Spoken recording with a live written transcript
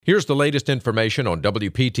Here's the latest information on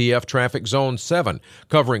WPTF Traffic Zone 7,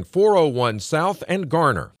 covering 401 South and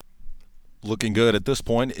Garner. Looking good at this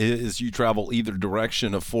point as you travel either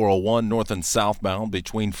direction of 401 north and southbound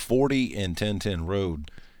between 40 and 1010 Road.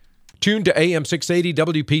 Tune to AM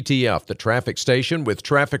 680 WPTF, the traffic station with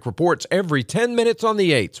traffic reports every 10 minutes on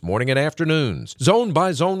the 8s, morning and afternoons.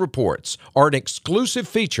 Zone-by-zone reports are an exclusive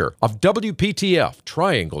feature of WPTF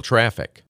Triangle Traffic.